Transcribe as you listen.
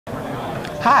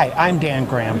Hi, I'm Dan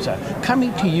Gramza,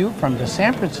 coming to you from the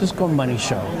San Francisco Money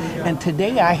Show. And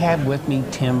today I have with me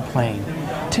Tim Plaehn.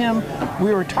 Tim,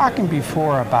 we were talking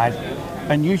before about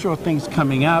unusual things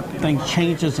coming up,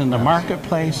 changes in the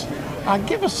marketplace.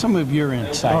 Give us some of your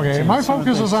insights. Okay, my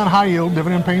focus is on high yield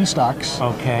dividend paying stocks.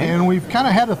 Okay. And we've kind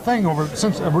of had a thing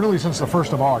since the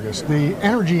 1st of August, the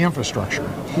energy infrastructure.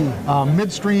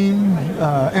 Midstream,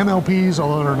 MLPs,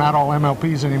 although they're not all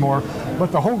MLPs anymore,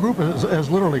 but the whole group has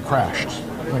literally crashed,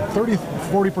 like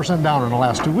 30-40% down in the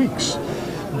last 2 weeks.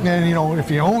 And you know,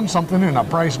 if you own something and the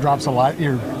price drops a lot,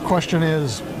 your question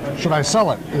is, should I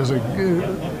sell it? Is it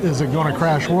going to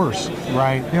crash worse?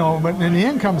 Right. You know, but in the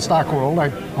income stock world,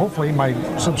 hopefully my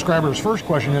subscribers' first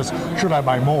question is, should I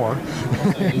buy more?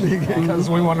 Because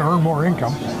we want to earn more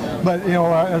income. But you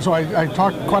know, so I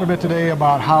talked quite a bit today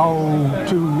about how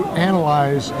to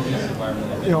analyze,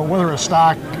 you know, whether a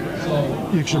stock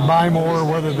you should buy more,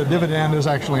 whether the dividend is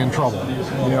actually in trouble.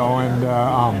 You know, and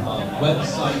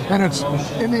it's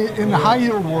in the high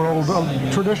yield world,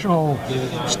 traditional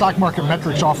stock market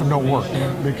metrics often don't work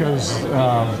because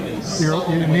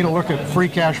you need to look at free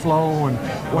cash flow and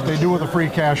what they do with the free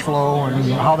cash flow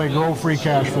and how they grow free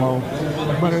cash flow.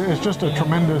 But it's just a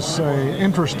tremendous,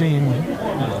 interesting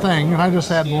thing. And I just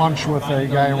had lunch with a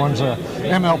guy who runs a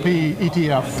MLP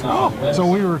ETF. So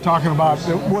we were talking about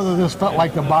whether this felt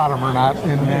like the bottom or not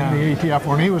in the ETF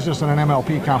one. He was just at an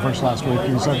MLP conference last week.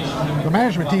 He said the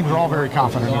management teams are all very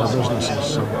confident in their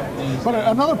businesses. So. But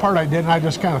another part I did, and I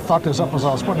just kind of thought this up as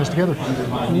I was putting this together,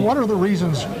 what are the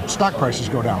reasons stock prices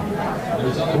go down?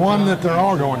 One, that they're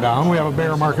all going down. We have a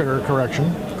bear market or a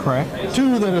correction. Correct.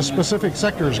 Two, that a specific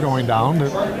sector is going down.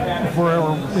 That for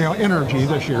energy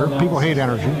this year, people hate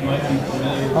energy.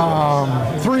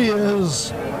 Three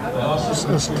is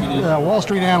Wall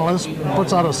Street analyst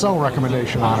puts out a sell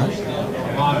recommendation on it.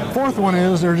 Fourth one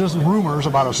is they're just rumors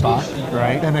about a stock,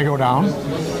 right? And they go down.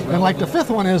 And like the fifth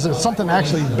one is that something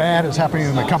actually bad is happening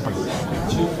in the company.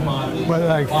 But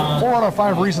like 4 out of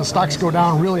 5 reasons stocks go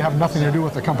down really have nothing to do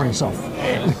with the company itself.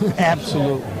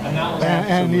 Absolutely.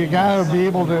 And you got to be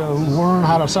able to learn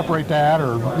how to separate that,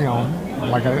 or you know,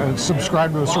 like I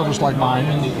subscribe to a service like mine.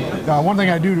 One thing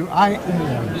I do, I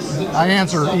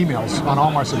answer emails on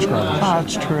all my subscribers. Oh,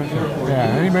 that's terrific.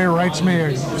 Yeah, anybody who writes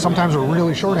me, sometimes are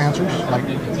really short answers.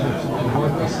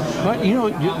 But you know,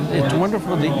 it's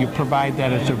wonderful that you provide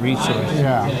that as a resource.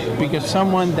 Yeah. Because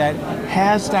someone that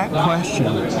has that question,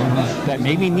 that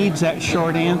maybe needs that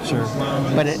short answer,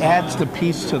 but it adds the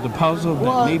piece to the puzzle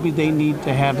that maybe they need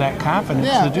to have that confidence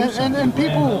to do something. And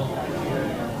people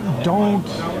don't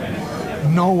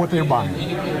know what they're buying.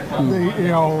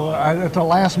 At the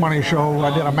last Money Show,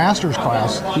 I did a master's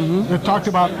class that talked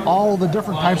about all the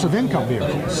different types of income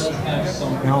vehicles.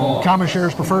 You know, common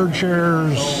shares, preferred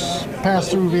shares,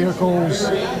 pass-through vehicles,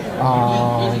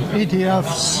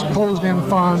 ETFs, closed-end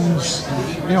funds.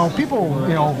 You know,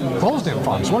 closed-end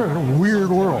funds. What a weird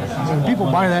world. When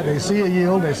people buy that, they see a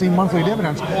yield, they see monthly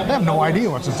dividends. They have no idea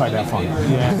what's inside that fund.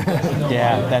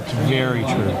 Yeah, that's very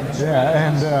true. Yeah,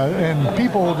 and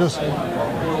people just.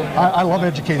 I love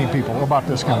educating people about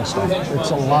this kind of stuff.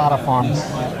 It's a lot of fun,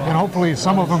 and hopefully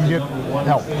some of them get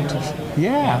help.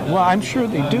 Yeah, well, I'm sure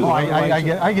they do. I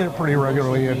get it pretty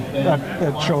regularly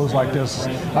at shows like this.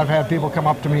 I've had people come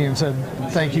up to me and said,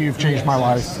 "Thank you, you've changed my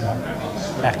life."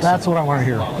 Excellent. That's what I want to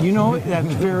hear. You know,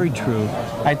 that's very true.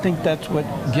 I think that's what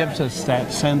gives us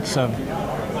that sense of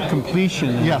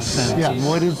completion. Yes. And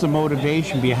what is the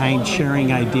motivation behind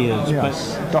sharing ideas?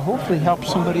 Yes. But to hopefully help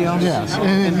somebody else. Yes,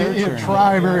 and you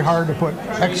try very hard to put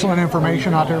excellent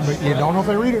information out there, but you don't know if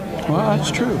they read it. Well,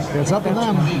 that's true. It's up to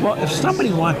them. Well, if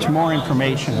somebody wants more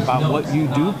information about what you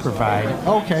do provide,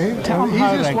 tell them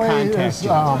how they contact you.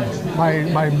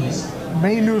 My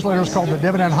main newsletter is called The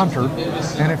Dividend Hunter,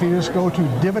 and if you just go to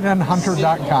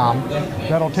dividendhunter.com,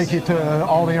 that'll take you to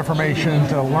all the information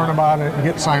to learn about it and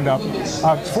get signed up. It's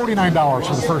 $49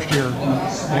 for the first year,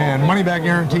 and money back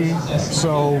guarantee,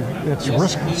 so it's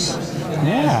riskless.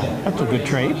 Yeah, that's a good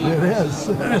trade. It is.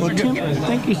 Well, Tim,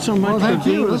 thank you so much for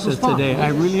being with us today.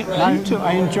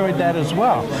 I enjoyed that as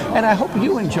well, and I hope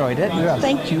you enjoyed it. Yes.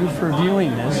 Thank you for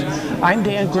viewing this. I'm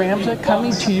Dan Gramza,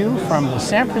 coming to you from the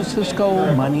San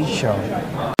Francisco Money Show.